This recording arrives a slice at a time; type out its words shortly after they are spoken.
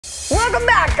Welcome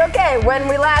back. Okay, when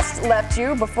we last left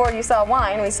you, before you saw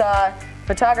wine, we saw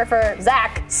photographer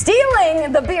Zach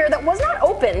stealing the beer that was not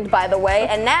opened, by the way,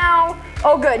 and now,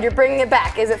 oh good, you're bringing it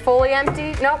back. Is it fully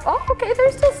empty? Nope. Oh, okay,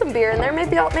 there's still some beer in there.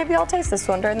 Maybe I'll taste this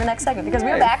one during the next segment, because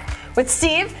we're back with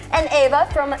Steve and Ava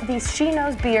from the She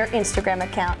Knows Beer Instagram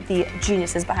account, the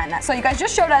geniuses behind that. So you guys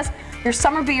just showed us your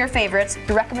summer beer favorites,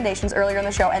 your recommendations earlier in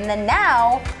the show, and then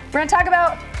now we're gonna talk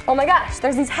about, oh my gosh,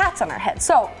 there's these hats on our heads.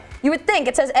 So you would think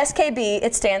it says SKB,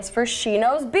 it stands for She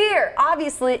Knows Beer,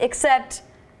 obviously, except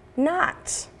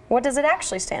not. What does it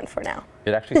actually stand for now?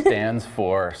 It actually stands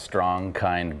for Strong,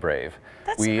 Kind, Brave.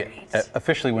 That's great.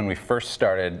 Officially, when we first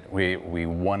started, we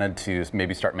wanted to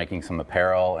maybe start making some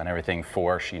apparel and everything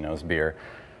for She Knows Beer.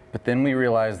 But then we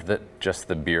realized that just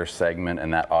the beer segment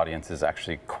and that audience is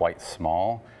actually quite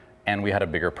small. And we had a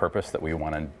bigger purpose that we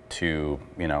wanted to,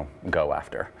 go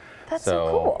after. That's so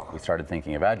cool. We started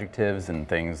thinking of adjectives and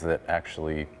things that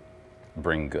actually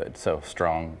bring good. So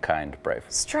strong, kind, brave.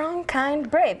 Strong, kind,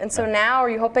 brave. And so now, are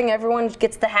you hoping everyone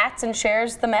gets the hats and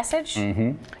shares the message?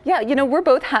 Mm-hmm. Yeah, we're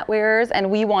both hat wearers, and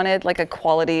we wanted like a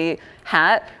quality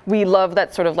hat. We love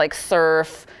that sort of like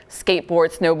surf,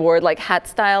 skateboard, snowboard, like hat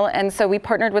style. And so we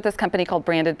partnered with this company called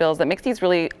Branded Bills that makes these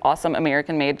really awesome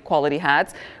American-made quality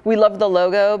hats. We love the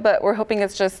logo, but we're hoping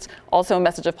it's just also a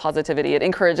message of positivity. It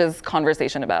encourages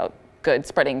conversation about good,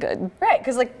 spreading good. Right,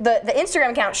 because like the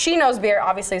Instagram account, She Knows Beer,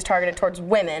 obviously is targeted towards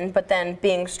women, but then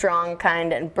being strong,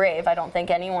 kind, and brave, I don't think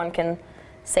anyone can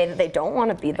say that they don't want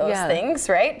to be those things,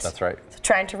 right? That's right. So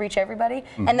trying to reach everybody,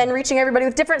 and then reaching everybody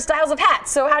with different styles of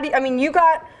hats. So how do you,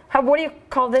 what do you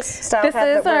call this style of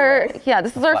hat?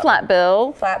 This is our flat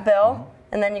bill. Flat bill,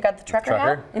 and then you got the trucker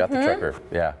hat? Got the trucker,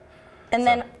 yeah. And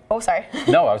then, oh, sorry.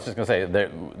 No, I was just going to say,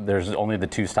 there's only the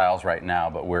two styles right now,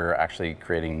 but we're actually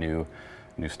creating new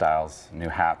styles, new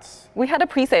hats. We had a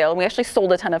pre-sale, and we actually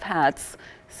sold a ton of hats.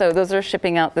 So those are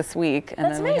shipping out this week. And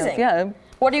that's amazing.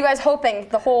 What are you guys hoping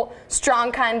the whole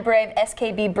Strong, Kind, Brave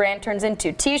SKB brand turns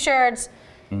into? T-shirts,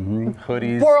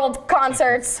 hoodies, world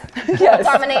concerts,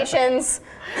 dominations.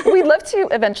 We'd love to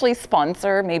eventually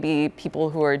sponsor maybe people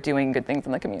who are doing good things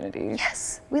in the community.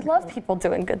 Yes, we love people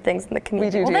doing good things in the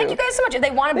community. We do. Well, thank you guys so much. If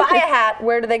they want to buy a hat,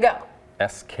 where do they go?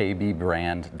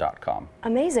 skbbrand.com.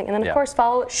 Amazing. And then, of course,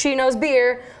 follow She Knows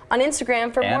Beer on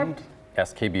Instagram for more.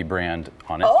 SKB Brand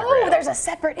on Instagram. Oh, there's a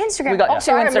separate Instagram. We got two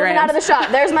sorry, Instagrams. I'm moving out of the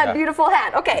shot. There's my beautiful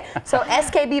hat. Okay, so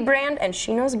SKB Brand and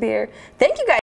She Knows Beer. Thank you guys.